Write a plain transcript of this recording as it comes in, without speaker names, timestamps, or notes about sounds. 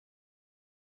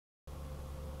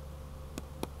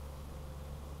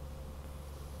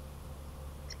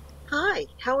Hi,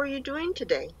 how are you doing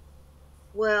today?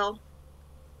 Well,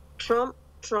 Trump,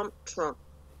 Trump, Trump.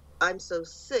 I'm so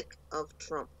sick of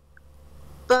Trump.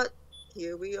 But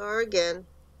here we are again,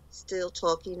 still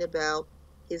talking about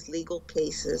his legal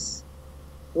cases.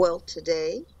 Well,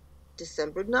 today,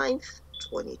 December 9th,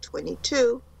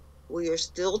 2022, we are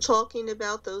still talking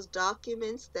about those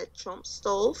documents that Trump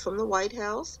stole from the White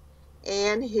House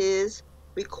and his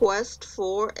request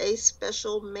for a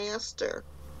special master.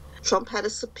 Trump had a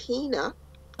subpoena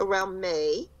around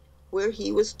May where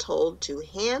he was told to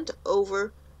hand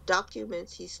over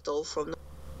documents he stole from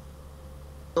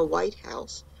the White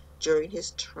House during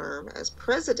his term as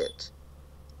president.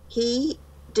 He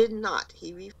did not.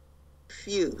 He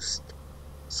refused.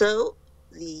 So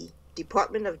the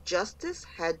Department of Justice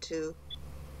had to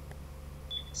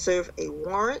serve a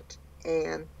warrant,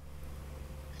 and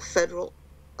federal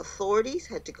authorities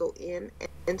had to go in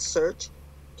and search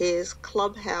his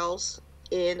clubhouse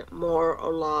in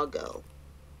Mar-a-Lago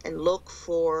and look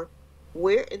for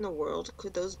where in the world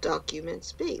could those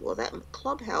documents be. Well, that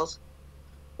clubhouse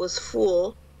was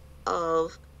full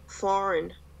of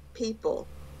foreign people,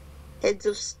 heads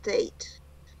of state,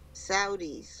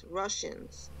 Saudis,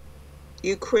 Russians,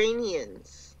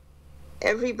 Ukrainians.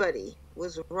 Everybody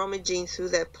was rummaging through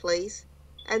that place,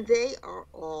 and they are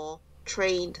all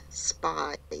trained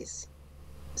spies.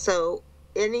 So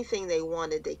anything they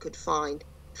wanted, they could find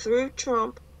through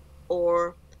Trump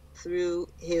or through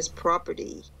his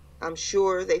property. I'm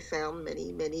sure they found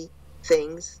many, many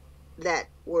things that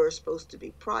were supposed to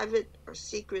be private or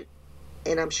secret,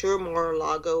 and I'm sure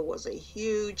Mar-a-Lago was a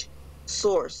huge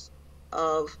source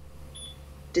of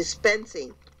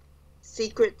dispensing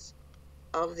secrets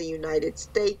of the United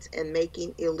States and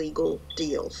making illegal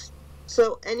deals.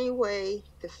 So anyway,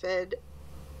 the Fed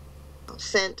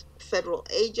sent federal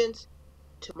agents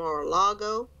to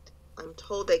Mar-a-Lago. I'm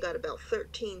told they got about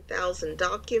 13,000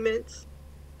 documents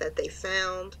that they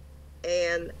found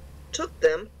and took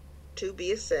them to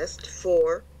be assessed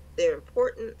for their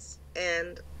importance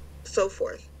and so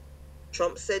forth.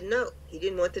 Trump said no. He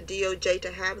didn't want the DOJ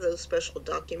to have those special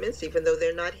documents, even though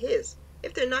they're not his.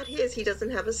 If they're not his, he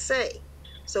doesn't have a say.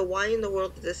 So why in the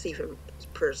world did this even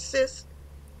persist?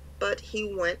 But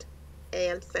he went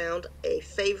and found a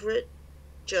favorite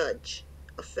judge,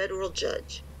 a federal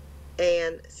judge,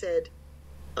 and said,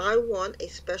 I want a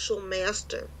special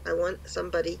master. I want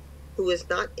somebody who is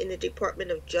not in the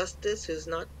Department of Justice, who's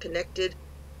not connected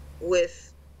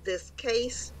with this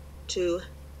case, to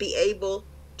be able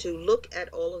to look at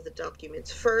all of the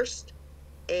documents first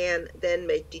and then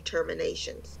make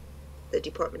determinations. The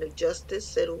Department of Justice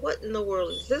said, what in the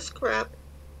world is this crap?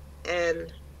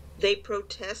 And they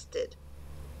protested.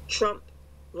 Trump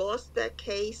lost that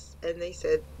case, and they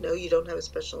said, no, you don't have a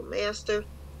special master.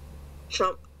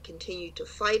 Trump continued to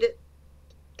fight it,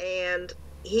 and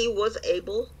he was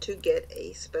able to get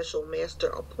a special master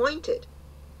appointed.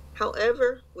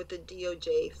 However, with the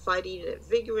DOJ fighting it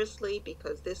vigorously,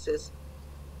 because this is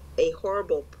a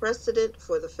horrible precedent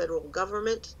for the federal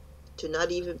government to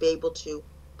not even be able to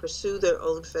pursue their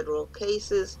own federal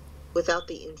cases without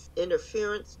the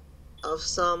interference of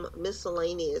some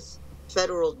miscellaneous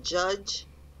federal judge.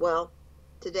 Well,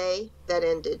 today that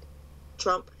ended.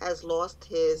 Trump has lost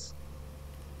his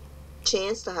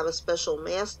chance to have a special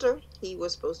master. He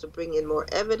was supposed to bring in more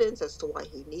evidence as to why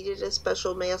he needed a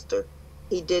special master.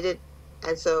 He didn't,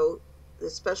 and so the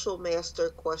special master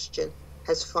question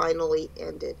has finally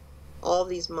ended. All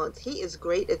these months, he is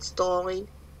great at stalling,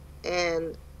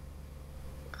 and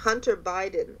Hunter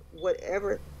Biden,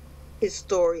 whatever his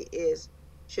story is,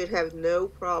 should have no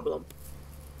problem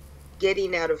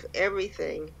getting out of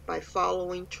everything by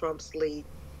following Trump's lead.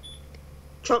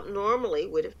 Trump normally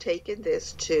would have taken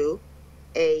this to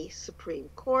a Supreme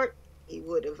Court. He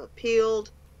would have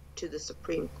appealed to the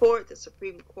Supreme Court. The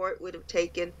Supreme Court would have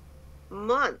taken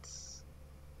months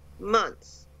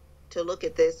to look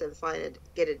at this and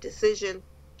get a decision.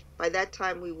 By that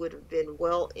time, we would have been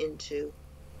well into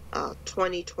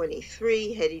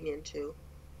 2023, heading into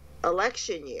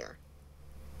election year,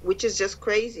 which is just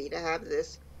crazy to have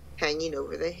this hanging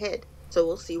over the head. So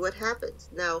we'll see what happens.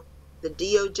 Now, the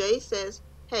DOJ says,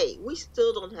 hey, we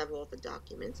still don't have all the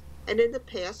documents. And in the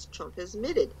past, Trump has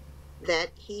admitted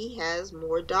that he has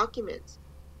more documents.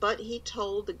 But he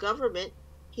told the government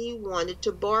he wanted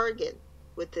to bargain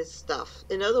with this stuff.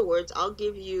 In other words, I'll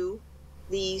give you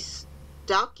these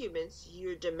documents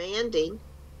you're demanding,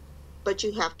 but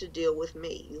you have to deal with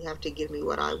me. You have to give me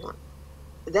what I want.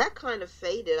 That kind of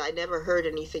faded. I never heard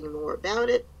anything more about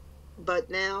it.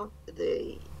 But now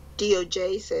the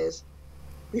DOJ says,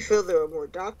 we feel there are more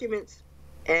documents,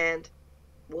 and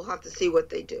we'll have to see what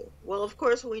they do. Well, of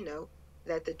course, we know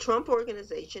that the Trump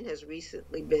organization has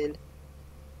recently been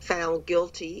found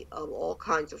guilty of all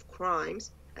kinds of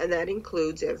crimes, and that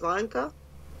includes Ivanka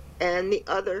and the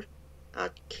other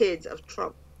kids of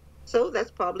Trump. So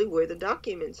that's probably where the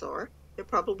documents are. They're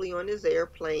probably on his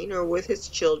airplane or with his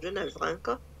children,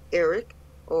 Ivanka, Eric,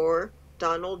 or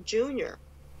Donald Jr.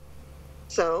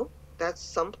 So that's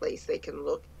someplace they can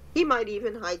look. He might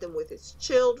even hide them with his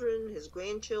children, his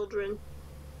grandchildren,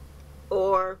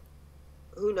 or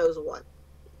who knows what.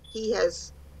 He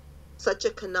has such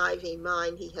a conniving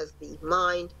mind. He has the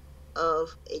mind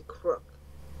of a crook.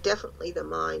 Definitely the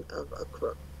mind of a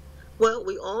crook. Well,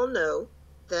 we all know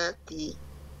that the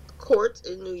court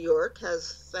in New York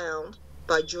has found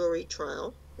by jury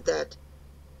trial that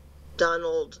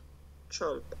Donald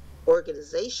Trump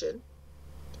organization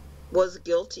was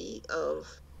guilty of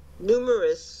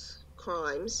numerous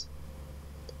crimes,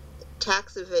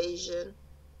 tax evasion,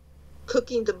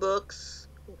 cooking the books,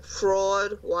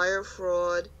 fraud, wire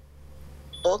fraud,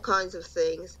 all kinds of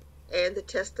things. And the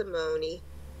testimony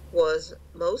was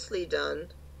mostly done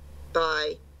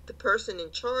by the person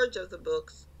in charge of the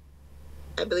books.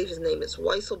 I believe his name is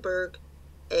Weisselberg.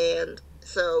 And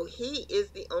so he is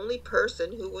the only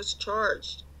person who was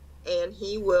charged. And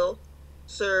he will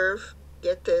serve,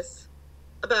 get this,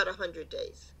 about 100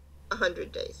 days.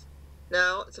 100 days.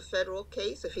 Now, it's a federal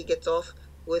case. If he gets off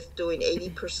with doing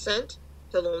 80%,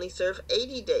 he'll only serve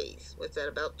 80 days. What's that,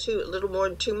 about a little more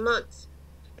than 2 months.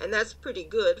 And that's pretty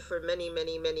good for many,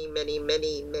 many, many, many,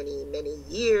 many, many, many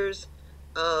years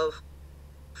of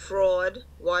fraud,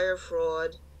 wire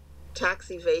fraud,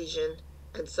 tax evasion,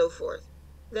 and so forth.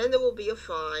 Then there will be a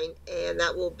fine, and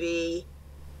that will be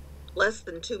less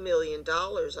than $2 million,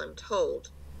 I'm told.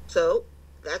 So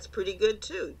that's pretty good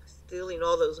too. Stealing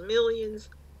all those millions,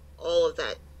 all of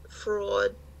that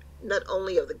fraud, not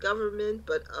only of the government,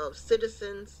 but of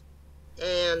citizens,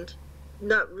 and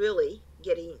not really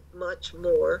getting much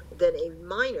more than a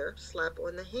minor slap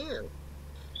on the hand.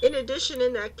 In addition,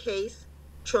 in that case,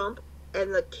 Trump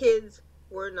and the kids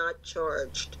were not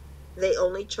charged. They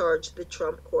only charged the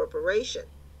Trump Corporation.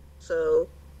 So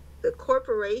the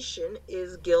corporation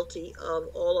is guilty of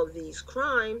all of these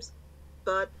crimes,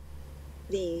 but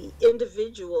the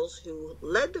individuals who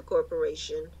led the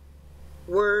corporation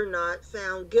were not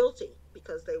found guilty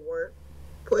because they weren't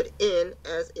put in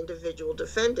as individual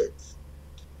defendants.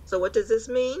 So what does this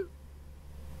mean?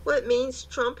 Well, it means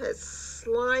Trump has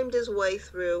slimed his way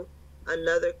through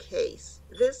another case.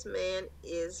 This man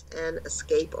is an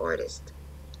escape artist.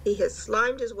 He has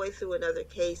slimed his way through another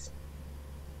case,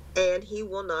 and he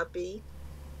will not be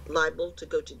liable to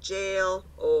go to jail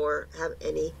or have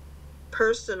any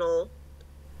personal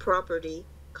property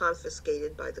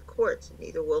confiscated by the courts.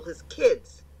 Neither will his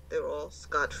kids. They're all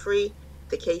scot-free.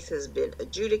 The case has been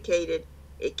adjudicated.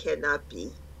 It cannot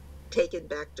be taken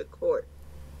back to court.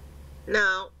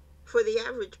 Now, for the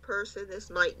average person, this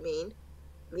might mean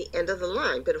the end of the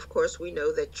line. But of course, we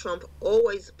know that Trump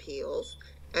always appeals,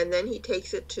 and then he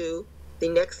takes it to the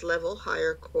next level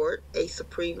higher court, a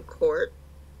Supreme Court,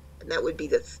 and that would be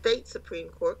the state Supreme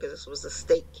Court, because this was a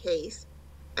state case.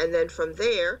 And then from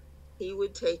there, he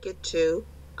would take it to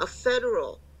a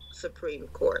federal Supreme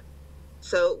Court.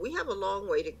 So we have a long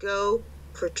way to go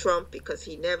for Trump because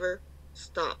he never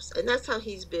stops. And that's how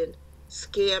he's been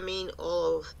scamming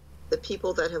all of the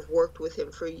people that have worked with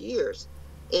him for years,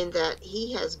 in that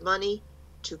he has money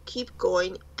to keep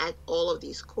going at all of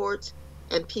these courts,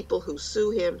 and people who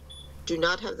sue him do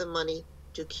not have the money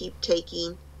to keep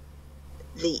taking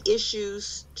the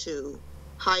issues to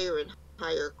higher and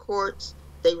higher courts.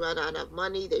 They run out of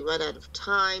money, they run out of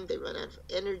time, they run out of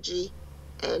energy,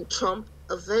 and Trump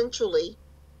eventually,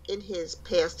 in his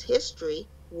past history,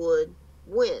 would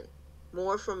win,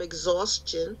 more from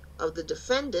exhaustion of the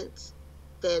defendants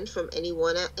than from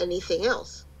anything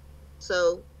else.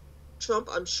 So Trump,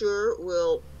 I'm sure,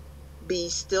 will be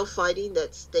still fighting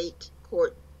that state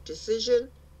court decision,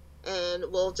 and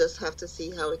we'll just have to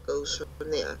see how it goes from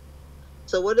there.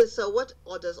 So what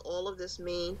does all of this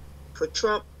mean for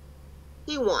Trump?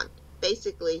 He won.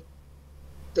 Basically,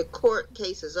 the court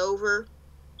case is over,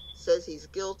 says he's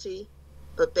guilty,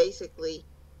 but basically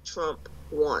Trump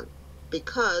won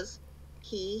because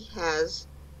he has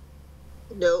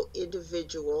no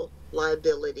individual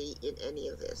liability in any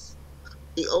of this.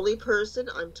 The only person,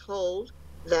 I'm told,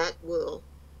 that will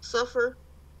suffer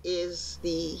is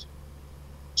the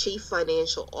chief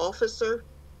financial officer,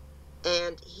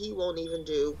 and he won't even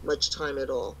do much time at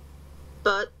all.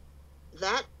 But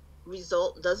that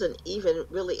result doesn't even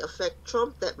really affect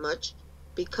Trump that much,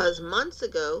 because months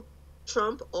ago,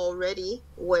 Trump already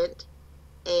went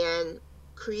and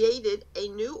created a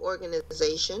new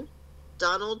organization,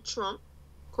 Donald Trump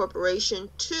corporation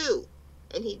too.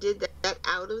 And he did that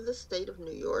out of the state of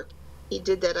New York. He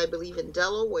did that, I believe, in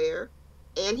Delaware.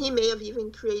 And he may have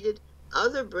even created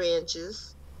other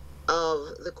branches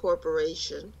of the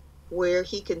corporation where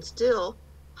he can still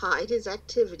hide his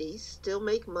activities, still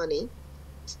make money,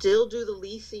 still do the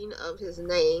leasing of his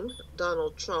name,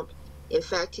 Donald Trump. In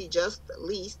fact, he just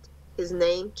leased his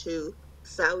name to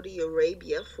Saudi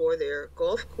Arabia for their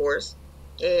golf course.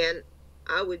 And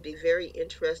I would be very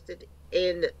interested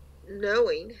in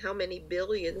knowing how many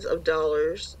billions of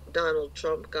dollars Donald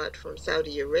Trump got from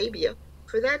Saudi Arabia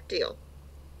for that deal.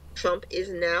 Trump is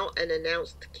now an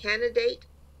announced candidate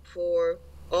for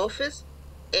office,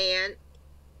 and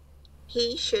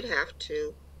he should have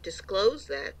to disclose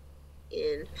that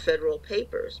in federal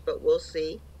papers. But we'll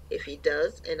see if he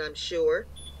does, and I'm sure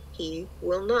he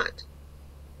will not.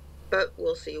 But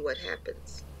we'll see what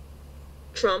happens.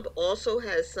 Trump also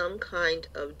has some kind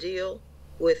of deal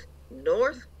with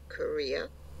North Korea,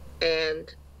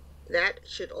 and that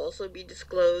should also be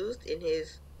disclosed in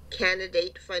his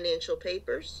candidate financial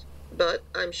papers. But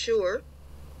I'm sure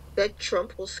that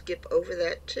Trump will skip over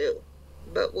that too.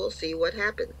 But we'll see what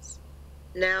happens.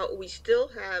 Now, we still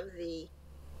have the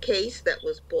case that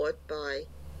was brought by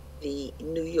the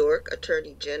New York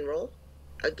Attorney General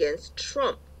against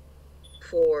Trump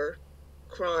for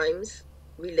crimes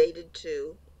related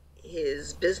to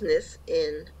his business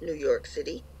in New York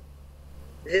City.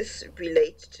 This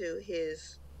relates to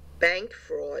his bank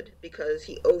fraud because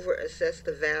he overassessed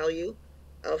the value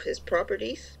of his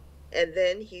properties, and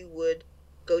then he would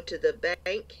go to the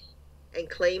bank and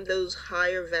claim those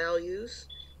higher values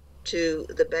to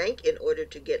the bank in order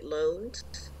to get loans,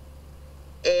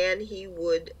 and he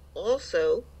would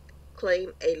also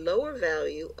claim a lower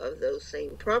value of those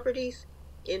same properties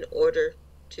in order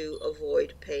to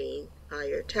avoid paying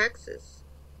higher taxes.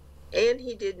 And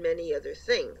he did many other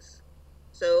things.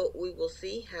 So we will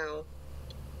see how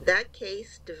that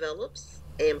case develops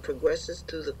and progresses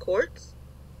through the courts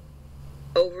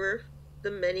over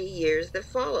the many years that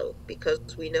follow,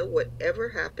 because we know whatever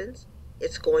happens,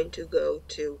 it's going to go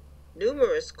to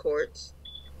numerous courts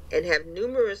and have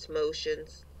numerous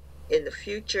motions in the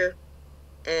future,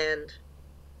 and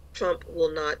Trump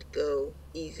will not go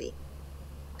easy.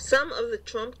 Some of the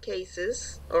Trump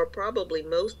cases, or probably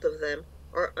most of them,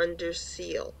 are under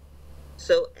seal.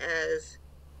 So as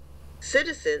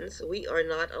citizens, we are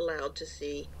not allowed to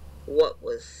see what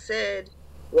was said,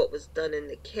 what was done in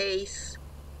the case,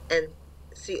 and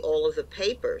see all of the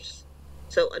papers.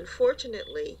 So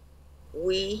unfortunately,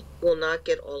 we will not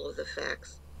get all of the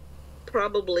facts,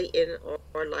 probably in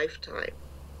our lifetime.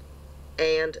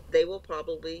 And they will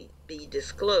probably be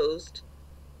disclosed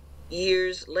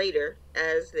years later,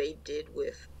 as they did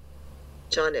with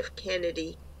John F.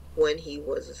 Kennedy when he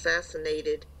was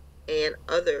assassinated, and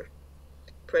other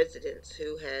presidents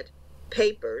who had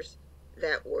papers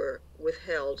that were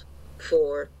withheld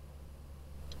for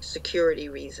security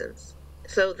reasons.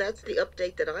 So that's the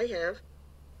update that I have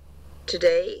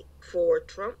today for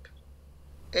Trump,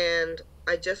 and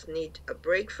I just need a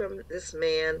break from this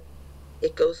man.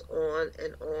 It goes on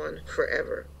and on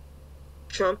forever.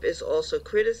 Trump is also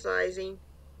criticizing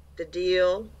the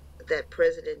deal that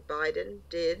President Biden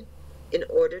did in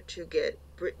order to get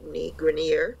Brittney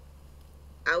Griner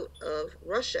out of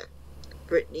Russia.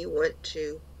 Brittney went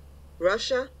to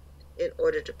Russia in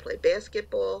order to play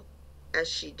basketball, as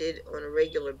she did on a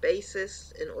regular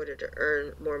basis, in order to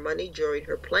earn more money during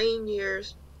her playing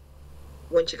years.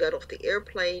 When she got off the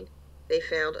airplane, they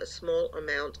found a small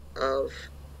amount of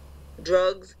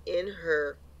drugs in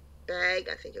her bag.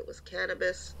 I think it was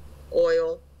cannabis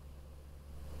oil.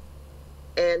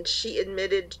 And she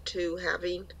admitted to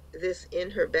having this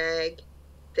in her bag.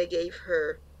 They gave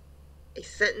her a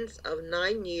sentence of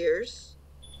 9 years.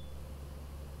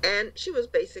 And she was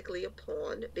basically a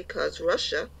pawn because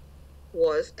Russia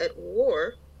was at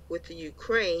war with the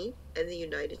Ukraine, and the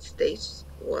United States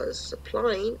was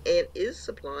supplying and is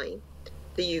supplying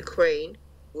the Ukraine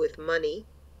with money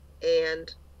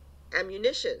and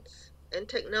ammunitions and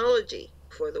technology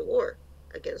for the war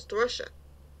against Russia.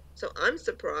 So I'm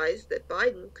surprised that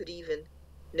Biden could even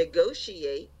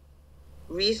negotiate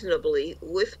reasonably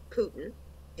with Putin,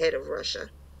 head of Russia,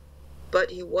 but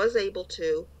he was able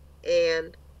to,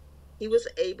 and he was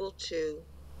able to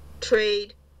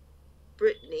trade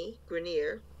Brittney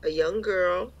Griner, a young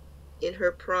girl in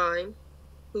her prime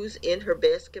who's in her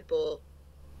basketball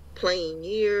playing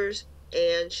years,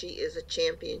 and she is a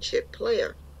championship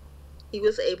player. He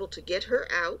was able to get her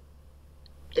out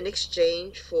in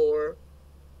exchange for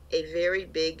a very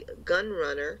big gun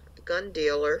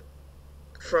dealer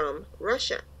from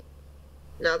Russia.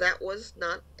 Now, that was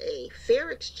not a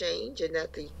fair exchange, in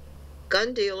that the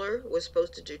gun dealer was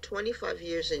supposed to do 25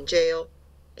 years in jail,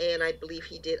 and I believe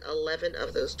he did 11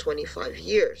 of those 25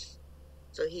 years.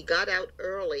 So he got out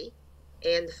early,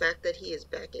 and the fact that he is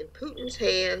back in Putin's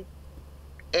hand,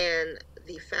 and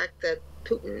the fact that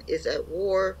Putin is at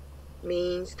war,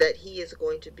 means that he is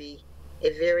going to be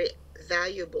a very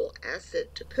valuable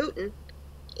asset to Putin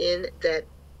in that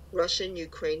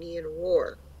Russian-Ukrainian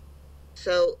war.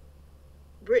 So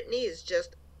Brittney is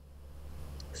just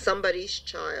somebody's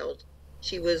child.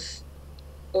 She was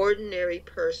ordinary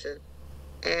person,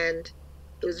 and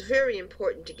it was very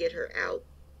important to get her out.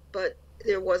 But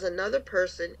there was another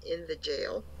person in the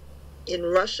jail in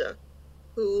Russia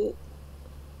who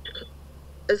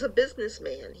is a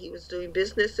businessman. He was doing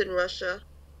business in Russia,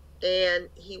 and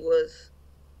he was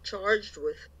charged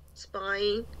with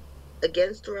spying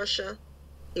against Russia.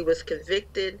 He was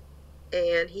convicted,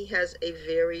 and he has a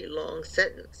very long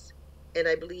sentence. And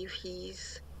I believe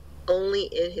he's only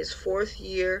in his 4th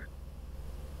year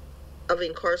of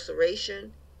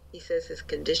incarceration. He says his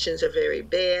conditions are very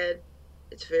bad.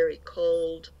 It's very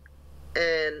cold.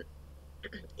 And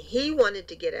he wanted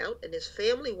to get out, and his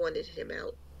family wanted him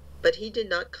out, but he did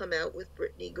not come out with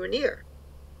Brittney Griner.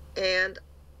 And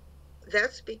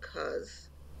that's because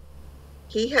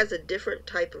he has a different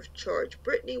type of charge.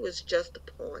 Brittney was just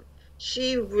a pawn.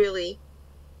 She really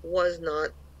was not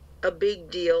a big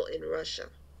deal in Russia.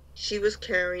 She was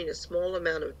carrying a small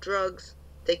amount of drugs.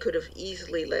 They could have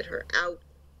easily let her out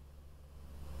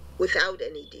without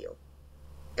any deal,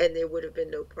 and there would have been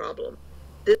no problem.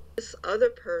 This other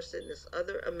person, this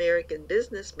other American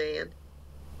businessman,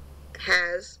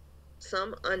 has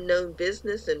some unknown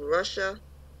business in Russia.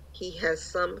 He has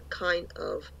some kind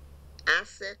of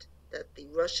asset that the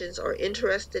Russians are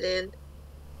interested in.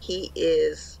 He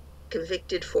is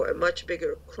convicted for a much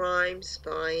bigger crime,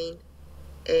 spying,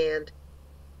 and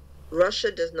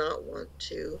Russia does not want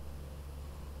to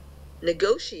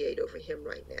negotiate over him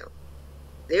right now.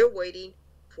 They're waiting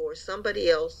for somebody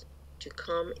else to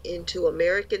come into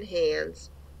American hands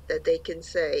that they can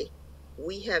say,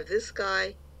 we have this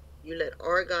guy, you let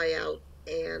our guy out,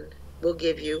 and we'll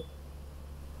give you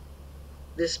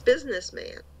this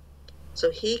businessman.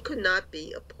 So he could not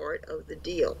be a part of the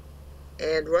deal.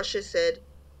 And Russia said,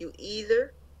 you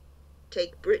either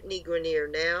take Brittney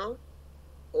Griner now,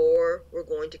 or we're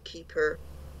going to keep her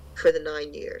for the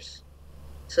 9 years.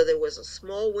 So there was a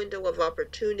small window of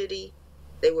opportunity.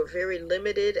 They were very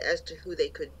limited as to who they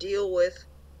could deal with.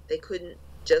 They couldn't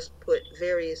just put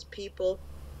various people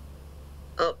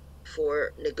up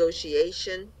for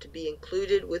negotiation to be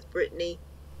included with Brittney.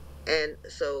 And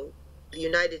so the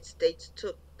United States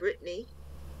took Brittney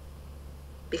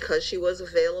because she was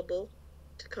available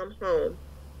to come home.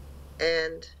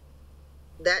 And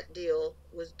that deal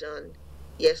was done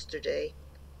yesterday,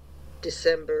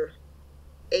 December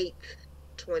 8th,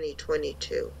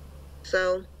 2022.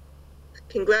 So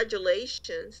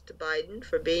congratulations to Biden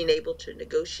for being able to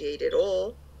negotiate at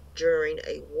all during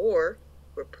a war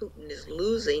where Putin is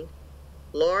losing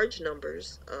large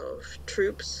numbers of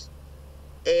troops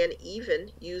and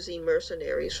even using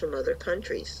mercenaries from other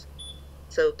countries.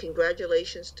 So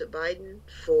congratulations to Biden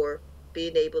for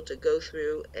being able to go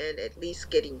through and at least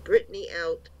getting Brittney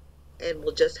out, and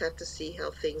we'll just have to see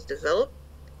how things develop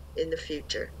in the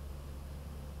future.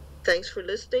 Thanks for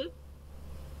listening.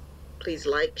 Please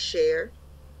like, share,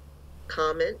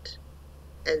 comment,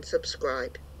 and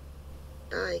subscribe.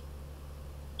 Bye.